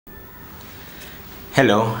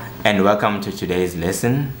Hello and welcome to today's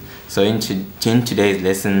lesson. So in today's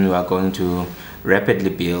lesson we are going to rapidly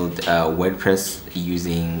build WordPress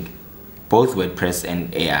using both WordPress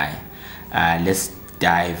and AI. Let's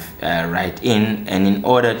dive right in, and in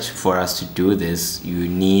order for us to do this you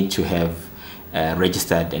need to have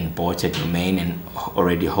registered and bought a domain and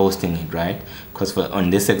already hosting it, right? Because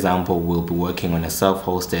on this example we'll be working on a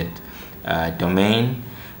self-hosted domain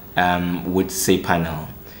with cPanel.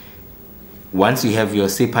 Once you have your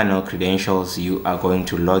cPanel credentials, you are going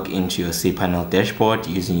to log into your cPanel dashboard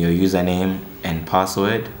using your username and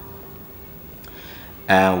password.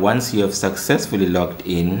 Once you have successfully logged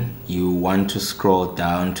in, you want to scroll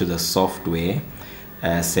down to the software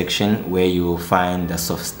section where you will find the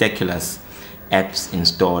Softaculous apps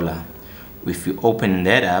installer. If you open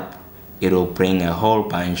that up, it will bring a whole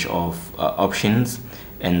bunch of options,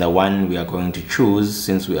 and the one we are going to choose,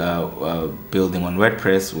 since we are building on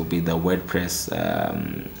WordPress, will be the WordPress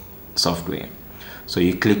software. So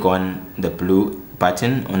you click on the blue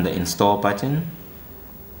button, on the install button.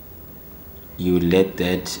 You let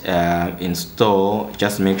that install.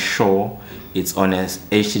 Just make sure it's on a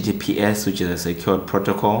HTTPS, which is a secured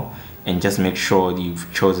protocol, and just make sure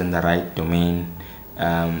you've chosen the right domain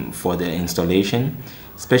for the installation.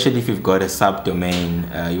 Especially if you've got a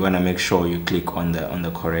subdomain, you want to make sure you click on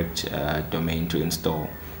the correct domain to install.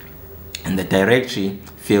 And the directory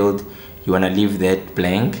field, you want to leave that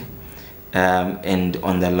blank. And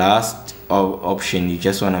on the last option, you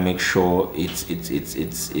just want to make sure it's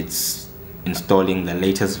installing the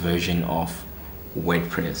latest version of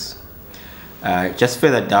WordPress. Just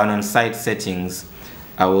further down on site settings,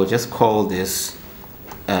 I will just call this.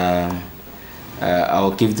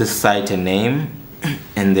 I'll give this site a name,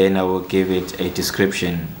 and then I will give it a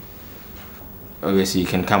description. Obviously you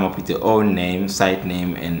can come up with your own name, site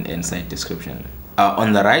name, and site description.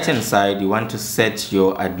 On the right hand side, you want to set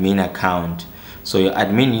your admin account. So your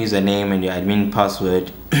admin username and your admin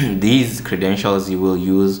password, these credentials you will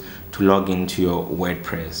use to log into your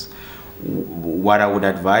WordPress. What I would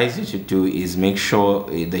advise you to do is make sure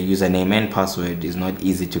the username and password is not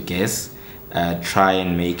easy to guess. Try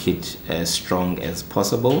and make it as strong as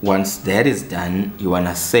possible. Once that is done, you want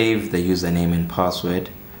to save the username and password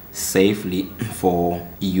safely for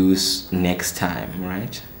use next time,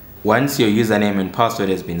 right? Once your username and password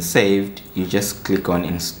has been saved, you just click on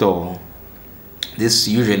install. This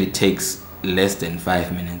usually takes less than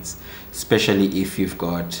 5 minutes, especially if you've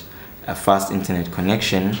got a fast internet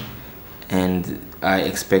connection, and I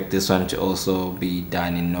expect this one to also be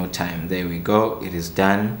done in no time. There we go, it is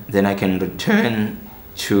done. Then I can return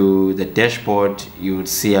to the dashboard. You would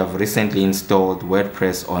see I've recently installed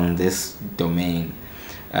WordPress on this domain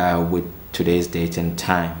with today's date and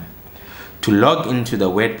time. To log into the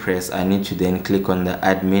WordPress, I need to then click on the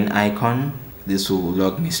admin icon. This will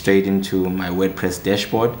log me straight into my WordPress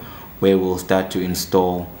dashboard, where we'll start to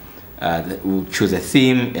install. We'll choose a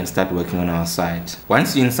theme and start working on our site.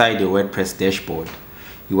 Once you're inside the WordPress dashboard,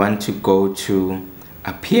 you want to go to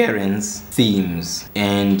Appearance, Themes,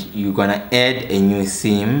 and you're gonna add a new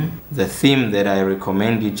theme. The theme that I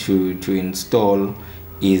recommend you to install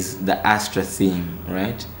is the Astra theme,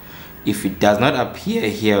 right? If it does not appear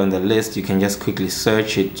here on the list, you can just quickly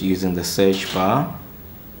search it using the search bar.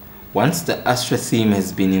 Once the Astra theme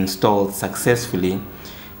has been installed successfully,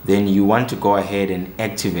 then you want to go ahead and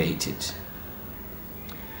activate it.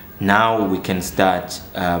 Now we can start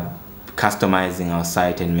customizing our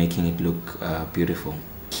site and making it look beautiful.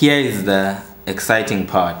 Here is the exciting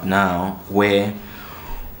part now, where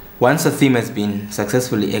once a theme has been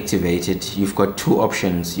successfully activated, you've got two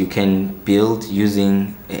options. You can build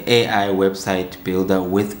using an AI website builder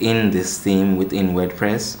within this theme, within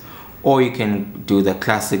WordPress, or you can do the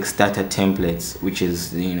classic starter templates, which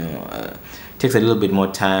is, takes a little bit more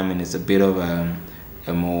time and it's a bit of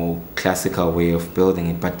a more classical way of building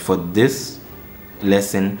it. But for this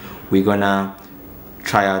lesson, we're gonna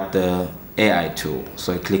try out the AI tool.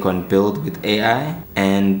 So I click on build with AI,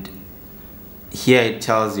 and here it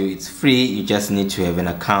tells you it's free. You just need to have an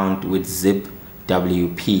account with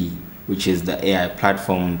ZipWP, which is the AI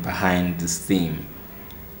platform behind this theme.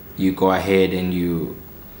 You go ahead and you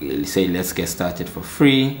say let's get started for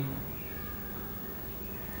free.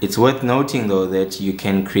 It's worth noting though that you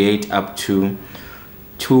can create up to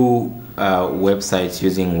 2 websites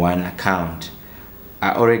using one account.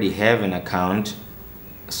 I already have an account,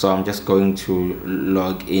 so I'm just going to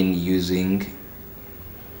log in using,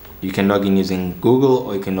 you can log in using Google,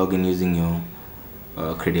 or you can log in using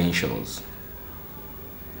your credentials.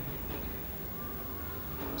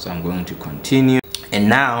 So I'm going to continue, and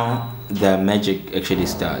now the magic actually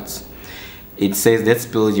starts. it says let's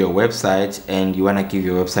build your website, and you want to give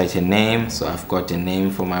your website a name. So I've got a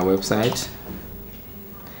name for my website,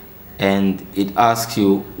 and it asks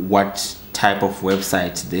you what type of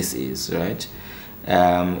website this is, right?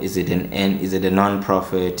 Is it a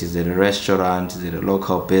non-profit? Is it a restaurant? Is it a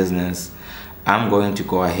local business? I'm going to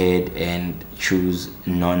go ahead and choose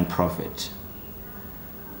non-profit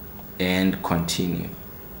and continue.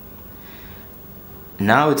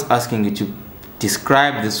 Now it's asking you to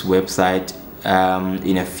describe this website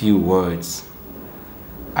in a few words.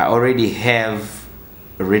 I already have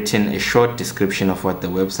written a short description of what the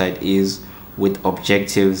website is with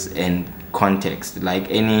objectives and context. Like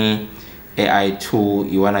any AI tool,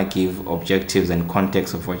 you want to give objectives and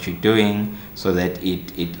context of what you're doing so that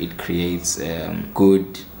it creates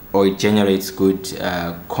good, or it generates good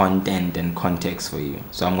content and context for you.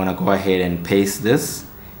 So I'm going to go ahead and paste this,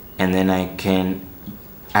 and then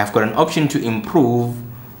I've got an option to improve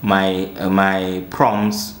my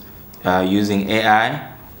prompts using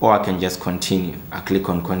AI, or I can just continue. I click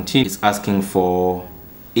on continue. It's asking for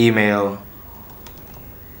email,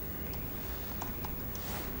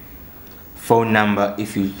 phone number.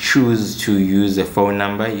 If you choose to use a phone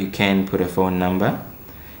number, you can put a phone number,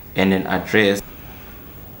 and an address.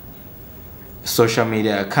 Social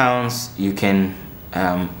media accounts, you can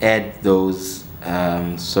add those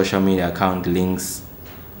social media account links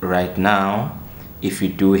right now if you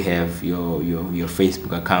do have your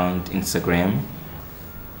Facebook account, Instagram.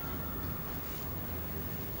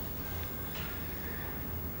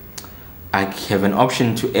 I have an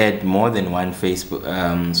option to add more than one Facebook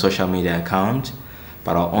social media account,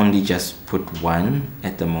 but I'll only just put one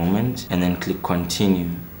at the moment, and then click continue.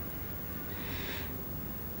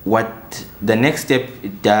 What the next step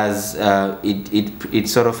does, it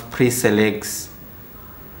sort of pre-selects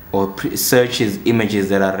or searches images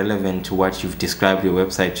that are relevant to what you've described your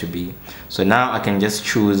website to be. So now I can just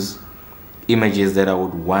choose images that I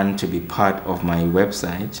would want to be part of my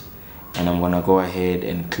website, and I'm gonna go ahead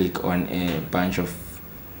and click on a bunch of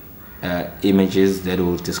images that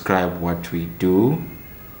will describe what we do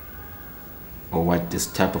or what this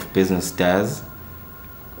type of business does.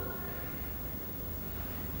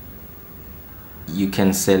 You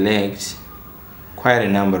can select quite a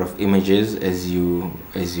number of images as you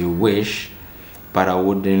wish, but I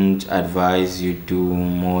wouldn't advise you do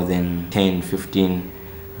more than 10-15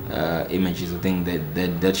 images. I think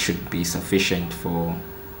that should be sufficient for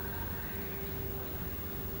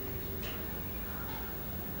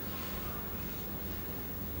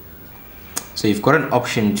So you've got an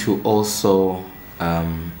option to also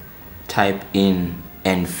type in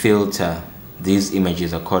and filter these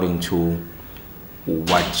images according to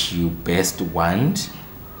what you best want.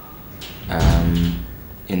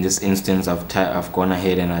 In this instance, I've gone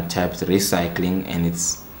ahead and I typed recycling, and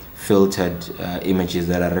it's filtered images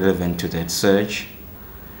that are relevant to that search.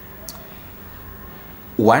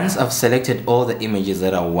 Once I've selected all the images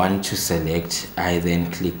that I want to select, I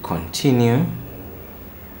then click continue.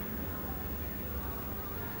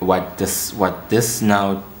 What this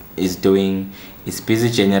now is doing is busy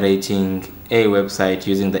generating a website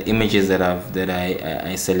using the images that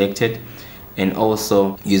I selected, and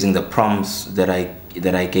also using the prompts that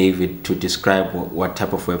I gave it to describe what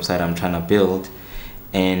type of website I'm trying to build.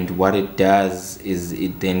 And what it does is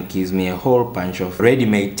it then gives me a whole bunch of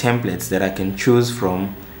ready-made templates that I can choose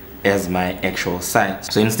from as my actual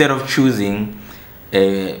site. So instead of choosing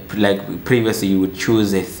like previously you would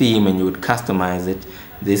choose a theme and you would customize it,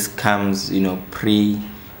 this comes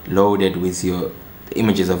pre-loaded with the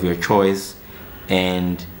images of your choice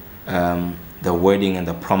and the wording and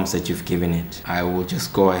the prompts that you've given it. I will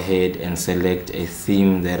just go ahead and select a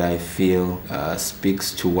theme that I feel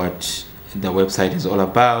speaks to what the website is all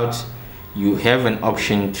about. You have an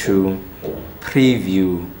option to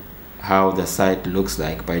preview how the site looks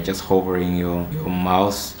like by just hovering your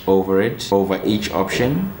mouse over it, over each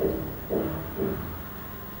option.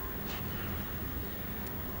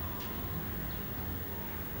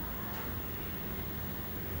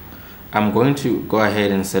 I'm going to go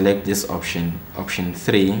ahead and select this option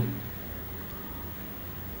 3,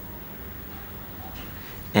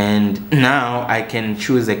 and now I can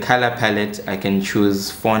choose a color palette, I can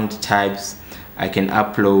choose font types, I can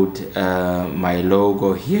upload my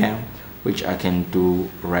logo here, which I can do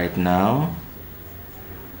right now.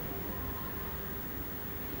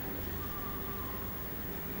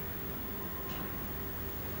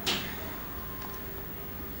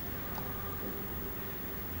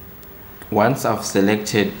 Once I've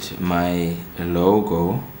selected my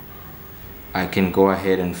logo, I can go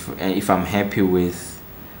ahead and if I'm happy with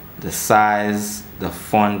the size, the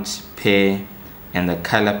font pair, and the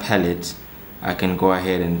color palette, I can go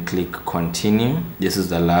ahead and click continue. This is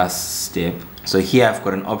the last step. So here I've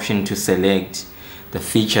got an option to select the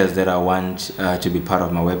features that I want to be part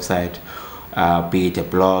of my website, be it a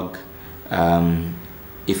blog.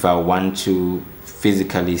 If I want to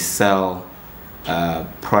physically sell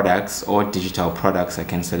products or digital products, I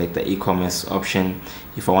can select the e-commerce option.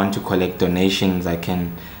 If I want to collect donations, I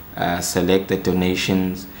can select the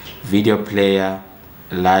donations. Video player,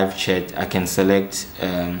 live chat, I can select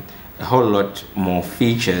a whole lot more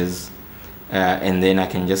features, and then I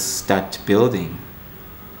can just start building,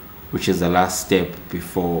 which is the last step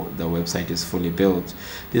before the website is fully built.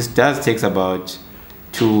 This does take about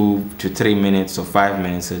 2 to 3 minutes or 5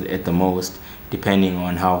 minutes at the most, depending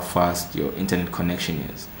on how fast your internet connection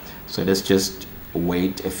is. So let's just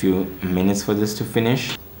wait a few minutes for this to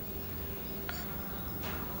finish.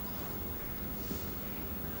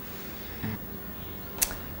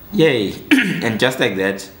 Yay! And just like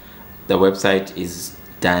that, the website is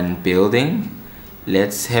done building.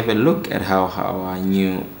 Let's have a look at how our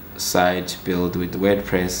new site built with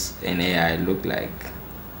WordPress and AI look like.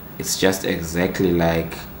 It's just exactly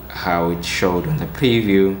like how it showed on the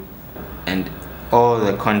preview, and all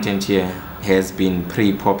the content here has been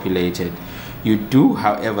pre-populated. You do,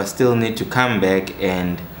 however, still need to come back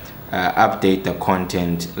and update the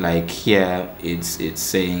content. Like here it's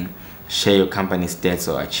saying share your company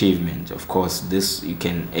stats or achievement. Of course, this you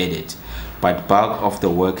can edit, but bulk of the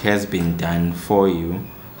work has been done for you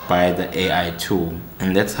by the AI tool.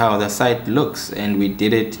 And that's how the site looks, and we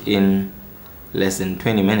did it in less than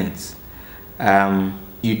 20 minutes.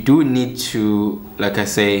 You do need to, like I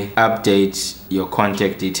say, update your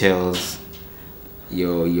contact details,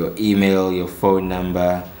 your email, your phone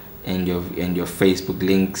number, and your Facebook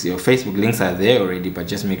links. Your Facebook links are there already, but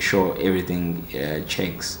just make sure everything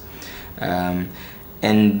checks.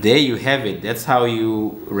 And there you have it. That's how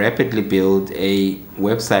you rapidly build a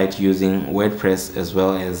website using WordPress as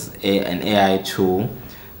well as an AI tool.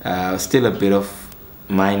 Still a bit of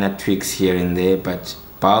minor tweaks here and there, but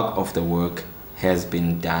bulk of the work has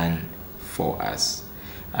been done for us.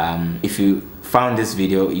 If you found this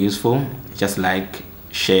video useful, just like,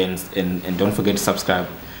 share, and don't forget to subscribe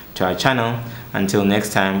to our channel. Until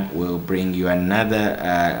next time, we'll bring you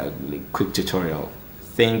another quick tutorial.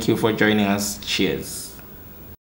 Thank you for joining us. Cheers.